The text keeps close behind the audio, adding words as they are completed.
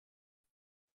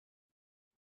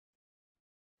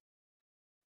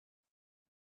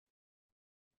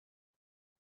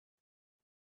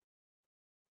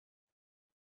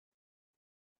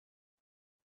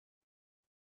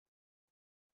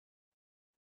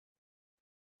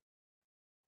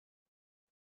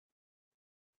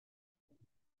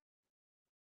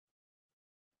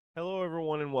Hello,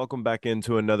 everyone, and welcome back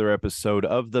into another episode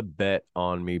of the Bet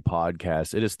on Me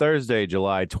podcast. It is Thursday,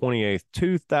 July 28th,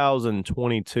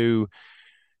 2022.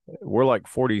 We're like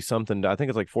 40 something. I think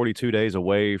it's like 42 days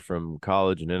away from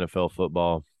college and NFL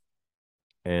football.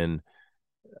 And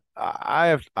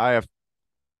I have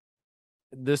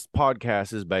this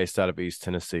podcast is based out of East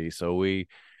Tennessee. So we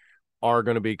are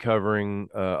going to be covering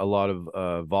a lot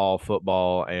of Vol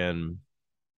football and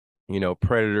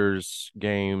Predators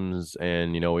games,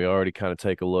 and we already kind of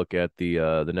take a look at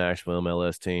the Nashville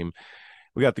MLS team.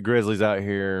 We got the Grizzlies out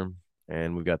here,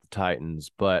 and we've got the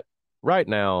Titans. But right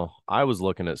now, I was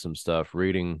looking at some stuff,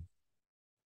 reading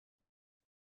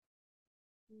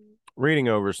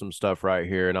over some stuff right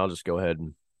here, and I'll just go ahead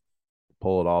and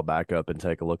pull it all back up and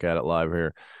take a look at it live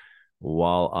here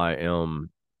while I am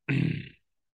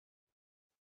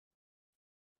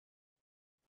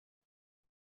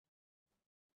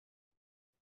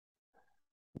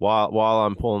while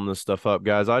I'm pulling this stuff up,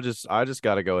 guys. I just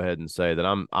got to go ahead and say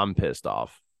that I'm pissed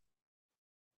off.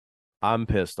 I'm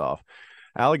pissed off.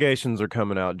 Allegations are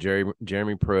coming out.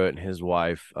 Jeremy Pruitt and his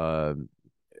wife, gave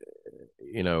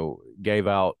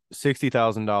out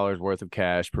 $60,000 worth of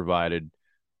cash provided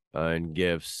in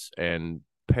gifts and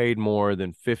paid more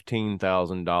than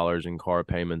 $15,000 in car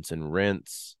payments and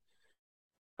rents.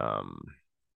 Um,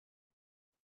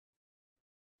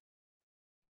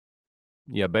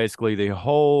 yeah, basically the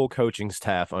whole coaching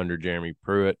staff under Jeremy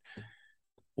Pruitt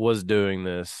was doing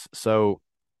this. So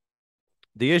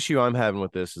the issue I'm having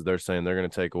with this is they're saying they're going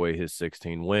to take away his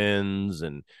 16 wins,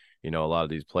 and a lot of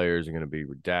these players are going to be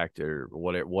redacted or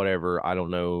whatever. I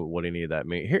don't know what any of that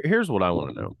means. Here's what I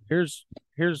want to know. Here's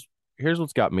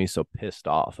what's got me so pissed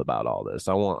off about all this.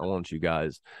 I want you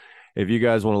guys, if you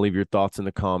guys want to leave your thoughts in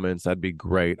the comments, that'd be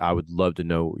great. I would love to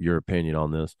know your opinion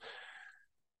on this.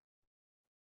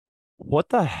 What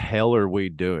the hell are we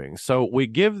doing? So we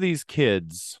give these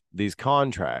kids these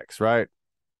contracts, right?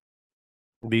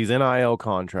 These NIL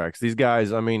contracts. These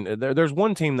guys, I mean, there's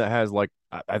one team that has like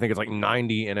I think it's like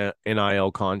 90 in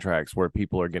NIL contracts where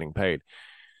people are getting paid.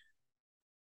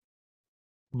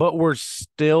 But we're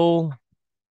still,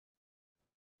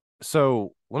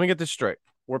 so let me get this straight.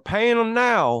 We're paying them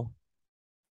now,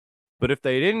 but if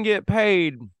they didn't get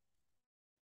paid,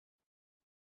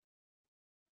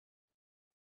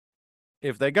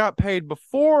 if they got paid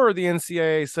before the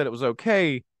NCAA said it was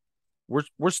okay,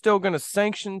 we're still going to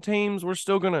sanction teams. We're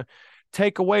still going to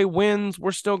take away wins.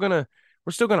 We're still going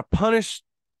to punish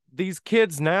these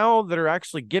kids now that are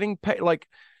actually getting paid. Like,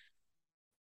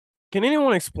 can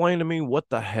anyone explain to me what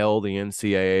the hell the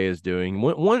NCAA is doing?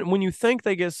 When you think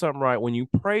they get something right, when you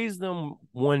praise them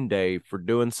one day for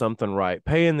doing something right,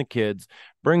 paying the kids,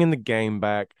 bringing the game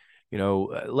back,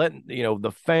 letting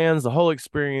the fans, the whole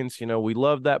experience, we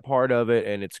love that part of it,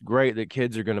 and it's great that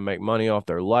kids are going to make money off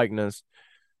their likeness.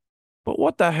 But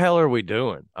what the hell are we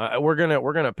doing? We're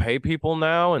gonna pay people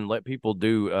now and let people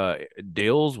do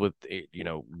deals with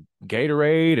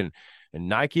Gatorade and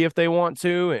Nike if they want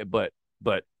to, but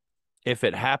if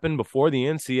it happened before the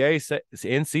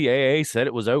NCAA said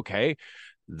it was okay,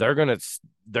 they're gonna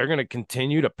they're gonna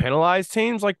continue to penalize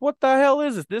teams. Like, what the hell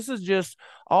is this? This is just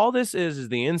all this is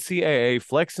the NCAA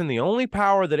flexing the only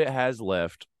power that it has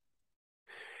left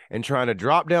and trying to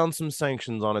drop down some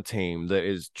sanctions on a team that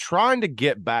is trying to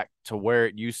get back to where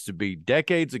it used to be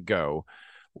decades ago.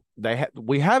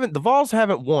 We haven't, the Vols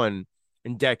haven't won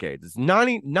in decades. It's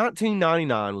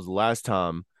 1999 was the last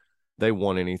time they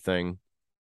won anything.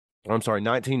 I'm sorry,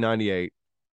 1998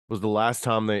 was the last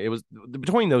time it was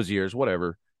between those years,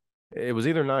 whatever. It was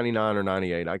either 99 or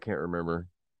 98. I can't remember.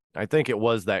 I think it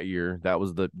was that year. That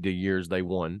was the years they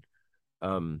won.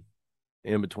 Um,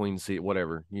 in between seat,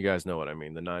 whatever. You guys know what I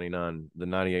mean. The 99, the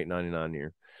 98, 99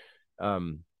 year.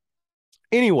 Um,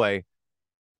 anyway,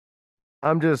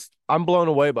 I'm blown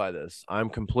away by this. I'm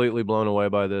completely blown away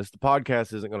by this. The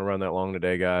podcast isn't going to run that long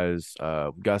today, guys.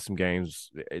 We've got some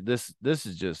games. This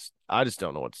is just, I just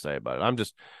don't know what to say about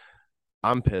it.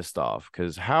 I'm pissed off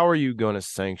because how are you going to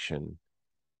sanction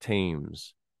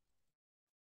teams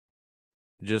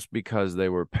just because they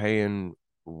were paying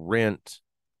rent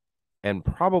and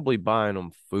probably buying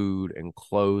them food and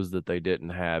clothes that they didn't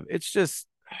have? It's just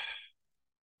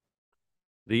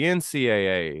the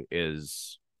NCAA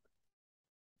is,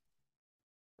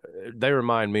 they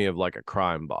remind me of like a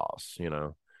crime boss,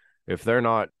 If they're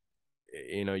not,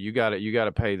 you got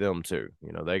to pay them too.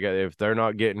 They got, if they're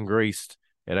not getting greased,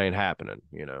 it ain't happening.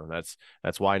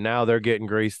 That's why now they're getting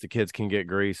greased. The kids can get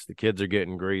greased. The kids are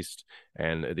getting greased,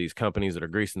 and these companies that are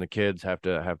greasing the kids have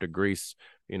to grease,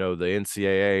 the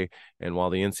NCAA. And while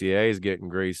the NCAA is getting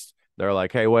greased, They're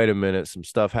like, hey, wait a minute, some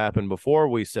stuff happened before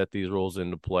we set these rules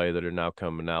into play that are now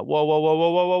coming out. Whoa, whoa, whoa,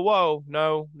 whoa, whoa, whoa, whoa.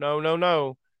 No, no, no,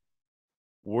 no.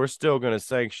 We're still going to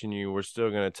sanction you. We're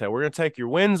going to take your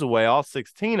wins away, all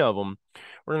 16 of them.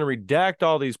 We're going to redact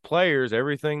all these players,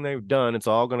 everything they've done. It's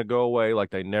all going to go away like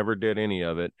they never did any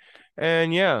of it.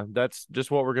 And yeah, that's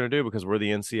just what we're going to do because we're the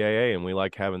NCAA and we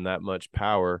like having that much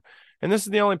power. And this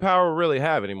is the only power we really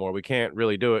have anymore. We can't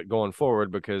really do it going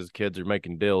forward because kids are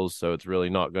making deals. So it's really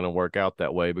not going to work out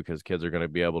that way because kids are going to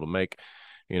be able to make,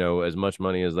 as much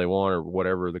money as they want or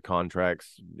whatever the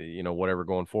contracts, whatever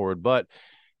going forward. But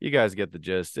you guys get the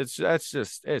gist. It's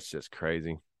just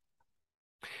crazy.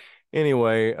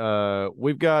 Anyway,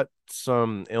 we've got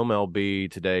some MLB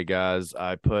today, guys.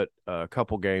 I put a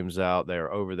couple games out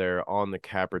there over there on the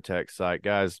CapperTech site.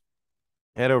 Guys,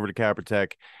 head over to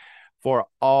CapperTech for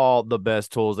all the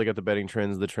best tools. They got the betting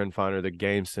trends, the trend finder, the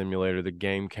game simulator, the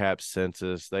game cap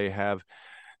census. They have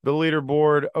the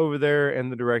leaderboard over there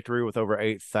and the directory with over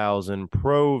 8,000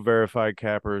 pro verified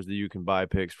cappers that you can buy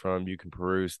picks from. You can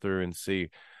peruse through and see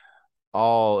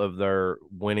all of their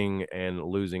winning and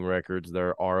losing records,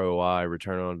 their ROI,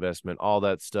 return on investment, all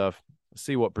that stuff.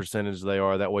 See what percentage they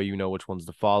are. That way you know which ones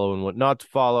to follow and what not to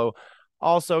follow.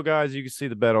 Also, guys, you can see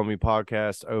the Bet On Me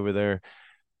podcast over there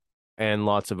and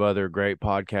lots of other great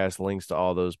podcast links to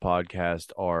all those podcasts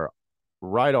are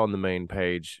right on the main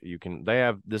page. They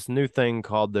have this new thing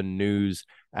called the news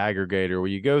aggregator where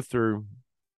you go through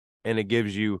and it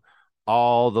gives you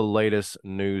all the latest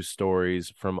news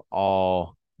stories from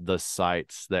all the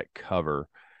sites that cover.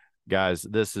 Guys,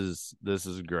 this is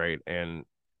great. And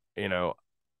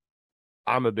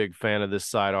I'm a big fan of this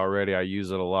site already. I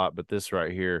use it a lot, but this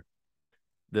right here,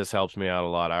 this helps me out a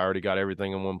lot. I already got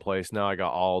everything in one place. Now I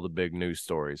got all the big news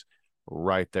stories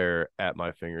right there at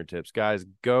my fingertips. Guys,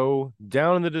 go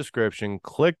down in the description,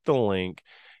 click the link.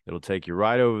 It'll take you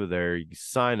right over there. You can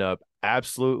sign up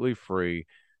absolutely free.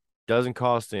 Doesn't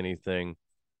cost anything.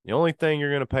 The only thing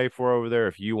you're going to pay for over there,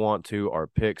 if you want to, are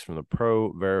picks from the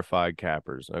pro verified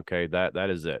cappers. Okay, that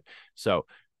is it. So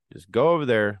just go over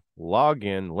there, log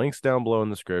in, links down below in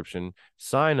the description,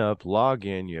 sign up, log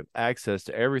in. You have access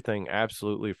to everything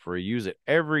absolutely free. Use it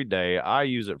every day. I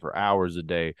use it for hours a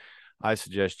day. I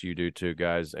suggest you do too,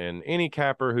 guys. And any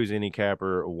capper who's any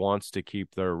capper wants to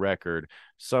keep their record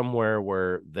somewhere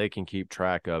where they can keep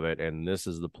track of it. And this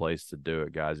is the place to do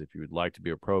it, guys. If you would like to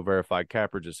be a pro verified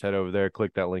capper, just head over there,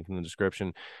 click that link in the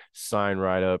description, sign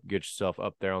right up, get yourself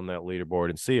up there on that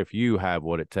leaderboard and see if you have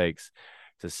what it takes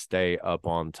to stay up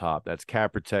on top. That's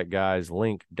CapperTech, guys.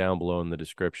 Link down below in the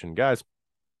description, guys.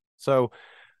 So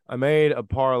I made a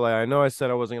parlay. I know I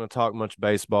said I wasn't going to talk much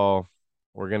baseball.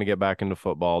 We're going to get back into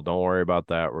football. Don't worry about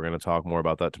that. We're going to talk more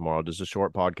about that tomorrow. Just a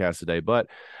short podcast today. But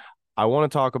I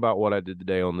want to talk about what I did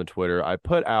today on the Twitter. I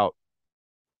put out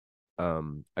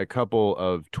a couple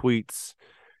of tweets,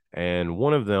 and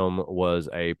one of them was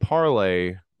a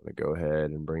parlay. Let me go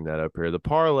ahead and bring that up here. The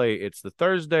parlay, it's the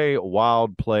Thursday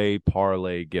Wild Play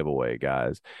Parlay giveaway,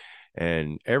 guys.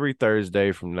 And every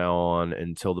Thursday from now on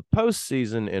until the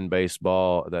postseason in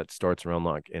baseball, that starts around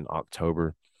like in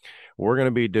October, we're going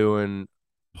to be doing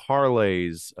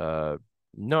parlays.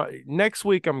 Not next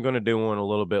week, I'm going to do one a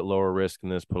little bit lower risk than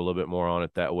this, put a little bit more on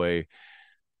it that way.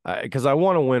 Because I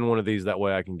want to win one of these, that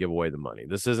way I can give away the money.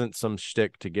 This isn't some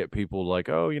shtick to get people like,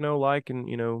 oh, like and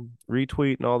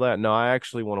retweet and all that. No, I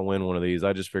actually want to win one of these.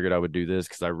 I just figured I would do this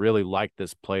because I really like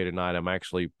this play tonight. I'm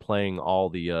actually playing all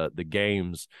the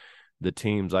games, the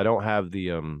teams. I don't have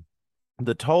the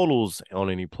totals on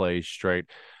any plays straight,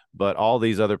 but all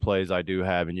these other plays I do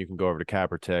have, and you can go over to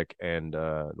CapperTech, and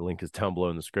the link is down below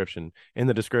in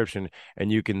the description, and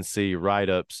you can see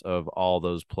write-ups of all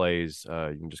those plays.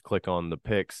 You can just click on the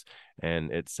picks,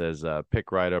 and it says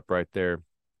pick write-up right there,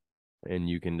 and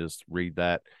you can just read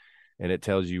that, and it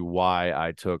tells you why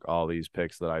I took all these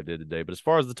picks that I did today. But as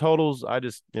far as the totals, I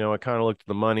just, I kind of looked at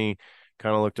the money,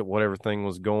 kind of looked at what everything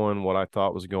was going, what I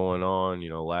thought was going on,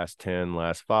 last 10,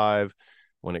 last 5.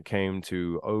 When it came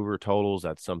to over totals,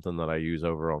 that's something that I use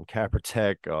over on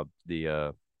CapperTech.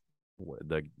 The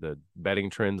betting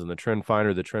trends and the trend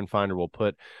finder. The trend finder will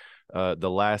put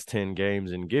the last 10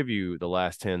 games and give you the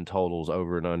last 10 totals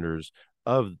over and unders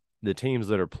of the teams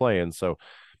that are playing. So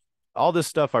all this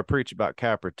stuff I preach about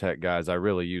CapperTech, guys, I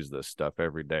really use this stuff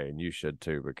every day, and you should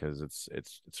too, because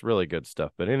it's really good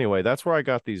stuff. But anyway, that's where I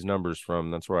got these numbers from.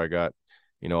 That's where I got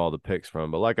all the picks from.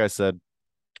 But like I said,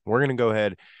 we're going to go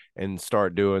ahead and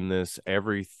start doing this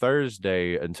every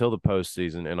Thursday until the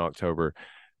postseason in October.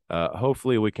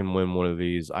 Hopefully we can win one of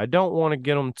these. I don't want to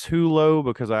get them too low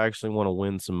because I actually want to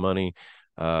win some money.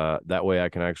 That way I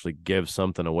can actually give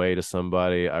something away to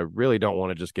somebody. I really don't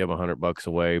want to just give $100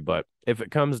 away, but if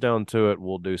it comes down to it,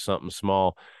 we'll do something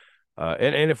small.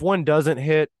 And if one doesn't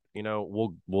hit,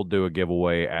 we'll do a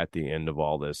giveaway at the end of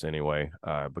all this anyway.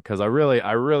 Because I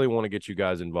really want to get you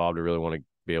guys involved. I really want to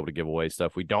be able to give away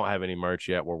stuff. We don't have any merch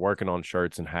yet. We're working on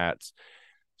shirts and hats,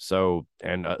 so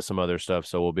and some other stuff.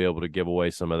 So we'll be able to give away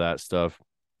some of that stuff.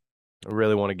 I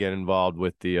really want to get involved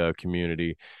with the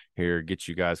community here, get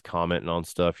you guys commenting on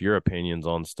stuff, your opinions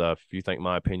on stuff. If you think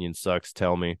my opinion sucks,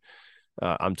 tell me.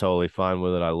 I'm totally fine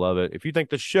with it. I love it. If you think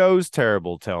the show's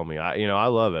terrible, tell me. I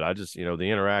love it. I just, the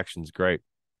interaction's great.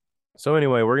 So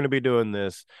anyway, we're going to be doing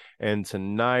this, and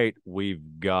tonight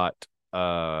we've got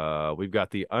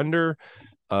the under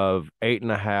of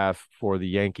 8.5 for the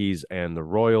Yankees and the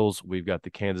Royals. We've got the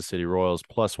Kansas City Royals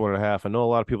plus 1.5. I know a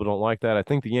lot of people don't like that. I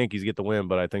think the Yankees get the win,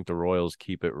 but I think the Royals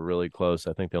keep it really close.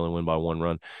 I think they only win by 1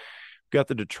 run. We've got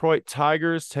the Detroit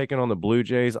Tigers taking on the Blue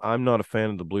Jays. I'm not a fan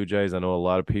of the Blue Jays. I know a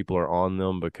lot of people are on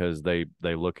them because they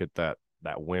look at that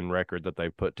win record that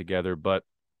they've put together. But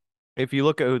if you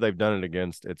look at who they've done it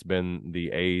against, it's been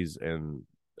the A's and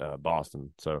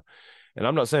Boston. So, and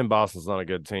I'm not saying Boston's not a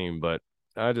good team, but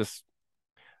I'm just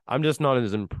not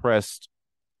as impressed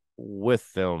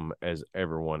with them as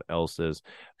everyone else is.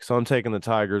 So I'm taking the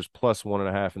Tigers plus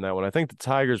 1.5 in that one. I think the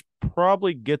Tigers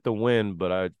probably get the win,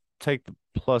 but I take the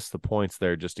plus the points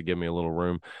there just to give me a little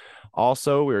room.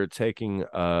 Also, we are taking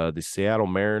the Seattle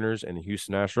Mariners and the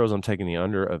Houston Astros. I'm taking the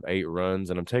under of 8 runs,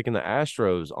 and I'm taking the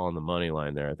Astros on the money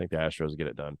line there. I think the Astros get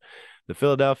it done. The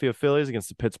Philadelphia Phillies against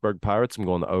the Pittsburgh Pirates. I'm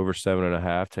going the over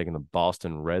 7.5, taking the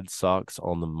Boston Red Sox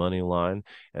on the money line,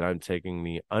 and I'm taking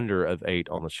the under of 8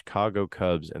 on the Chicago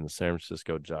Cubs and the San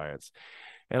Francisco Giants.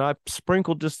 And I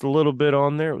sprinkled just a little bit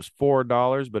on there. It was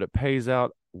 $4, but it pays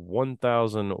out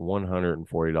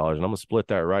 $1,140. And I'm gonna split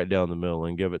that right down the middle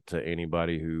and give it to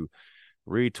anybody who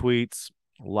retweets,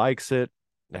 likes it.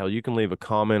 Hell, you can leave a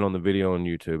comment on the video on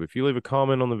YouTube. If you leave a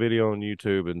comment on the video on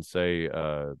YouTube and say,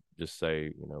 just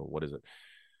say, what is it?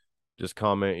 Just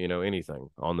comment, anything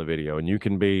on the video, and you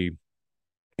can be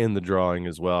in the drawing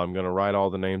as well. I'm going to write all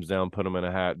the names down, put them in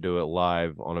a hat, do it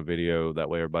live on a video. That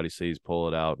way everybody sees, pull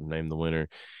it out, and name the winner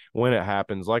when it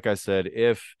happens. Like I said,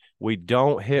 if we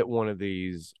don't hit one of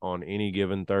these on any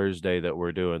given Thursday that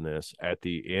we're doing this, at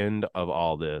the end of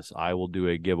all this, I will do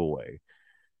a giveaway.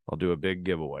 I'll do a big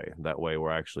giveaway. That way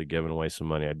we're actually giving away some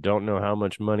money. I don't know how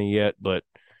much money yet, but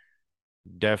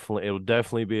it'll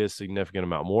definitely be a significant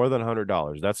amount, more than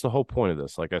 $100. That's the whole point of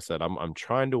this. Like I said, I'm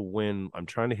trying to win. I'm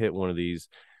trying to hit one of these.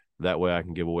 That way I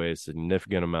can give away a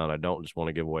significant amount. I don't just want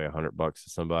to give away $100 to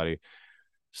somebody.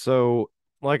 So,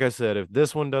 like I said, if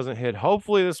this one doesn't hit,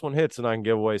 hopefully this one hits and I can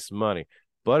give away some money.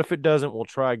 But if it doesn't, we'll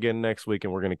try again next week,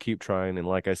 and we're going to keep trying. And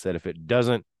like I said, if it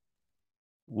doesn't,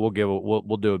 we'll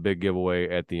do a big giveaway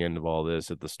at the end of all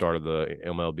this, at the start of the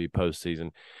MLB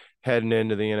postseason. Heading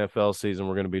into the NFL season,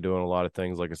 we're going to be doing a lot of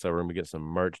things. Like I said, we're going to get some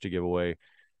merch to give away.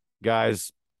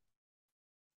 Guys,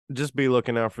 just be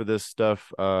looking out for this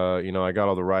stuff. I got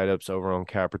all the write-ups over on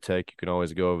Capratech. You can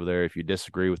always go over there if you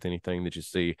disagree with anything that you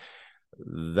see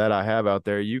that I have out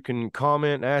there. You can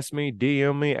comment, ask me,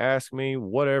 DM me, ask me,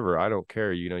 whatever. I don't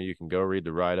care. You can go read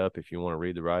the write-up if you want to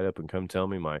read the write-up and come tell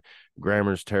me my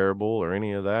grammar's terrible or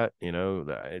any of that.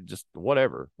 Just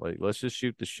whatever. Like, let's just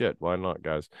shoot the shit. Why not,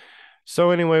 guys?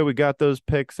 So anyway, we got those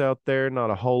picks out there.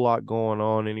 Not a whole lot going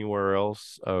on anywhere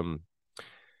else.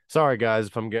 Sorry guys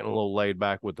if I'm getting a little laid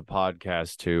back with the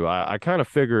podcast too. I kind of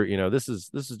figure, this is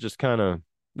just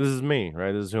this is me,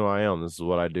 right? This is who I am. This is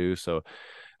what I do. So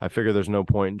I figure there's no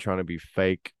point in trying to be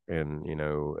fake and,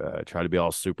 try to be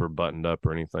all super buttoned up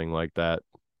or anything like that.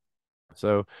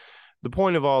 So the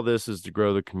point of all this is to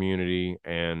grow the community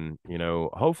and,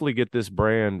 hopefully get this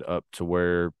brand up to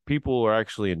where people are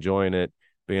actually enjoying it,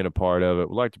 being a part of it.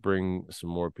 Would like to bring some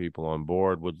more people on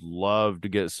board. Would love to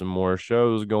get some more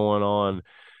shows going on.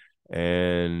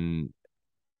 And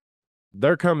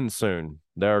they're coming soon.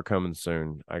 They're coming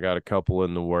soon. I got a couple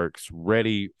in the works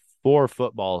ready for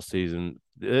football season.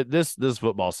 This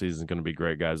football season is going to be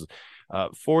great, guys.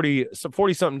 40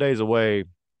 something days away.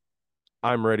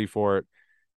 I'm ready for it.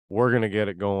 We're going to get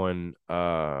it going.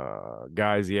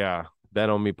 Guys, yeah. Bet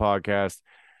on Me podcast.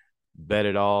 Bet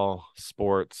it all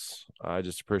sports. I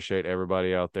just appreciate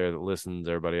everybody out there that listens,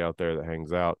 everybody out there that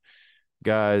hangs out.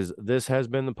 Guys, this has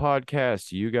been the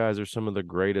podcast. You guys are some of the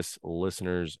greatest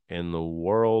listeners in the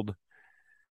world.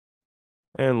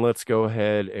 And let's go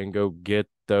ahead and go get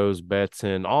those bets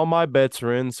in. All my bets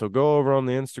are in, so go over on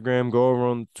the Instagram, go over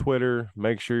on Twitter.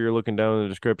 Make sure you're looking down in the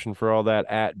description for all that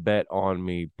at Bet On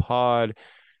Me Pod,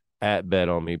 at Bet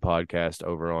On Me Podcast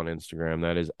over on Instagram.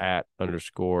 That is at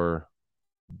 _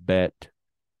 bet.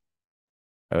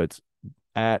 Oh, it's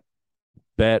at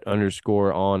bet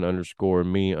underscore on underscore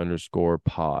me underscore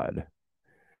pod.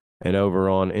 And over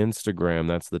on Instagram,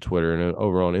 that's the Twitter. And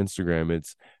over on Instagram,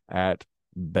 it's at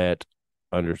bet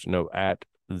at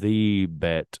the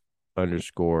bet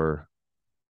underscore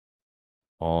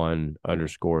on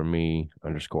underscore me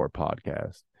underscore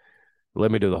podcast.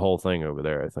 Let me do the whole thing over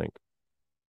there, I think.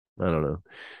 I don't know.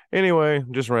 Anyway,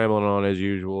 just rambling on as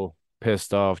usual.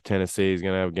 Pissed off. Tennessee's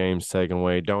going to have games taken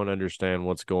away. Don't understand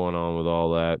what's going on with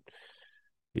all that.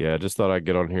 Yeah, just thought I'd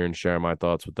get on here and share my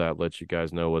thoughts with that, let you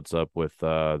guys know what's up with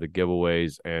the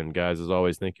giveaways. And guys, as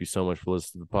always, thank you so much for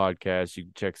listening to the podcast. You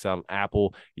can check us out on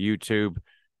Apple, YouTube.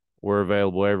 We're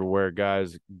available everywhere,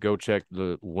 guys. Go check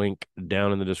the link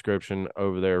down in the description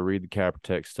over there. Read the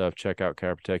CapperTech stuff. Check out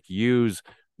CapperTech. Use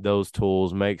those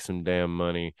tools. Make some damn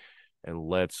money. And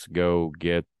let's go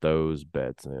get those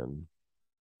bets in.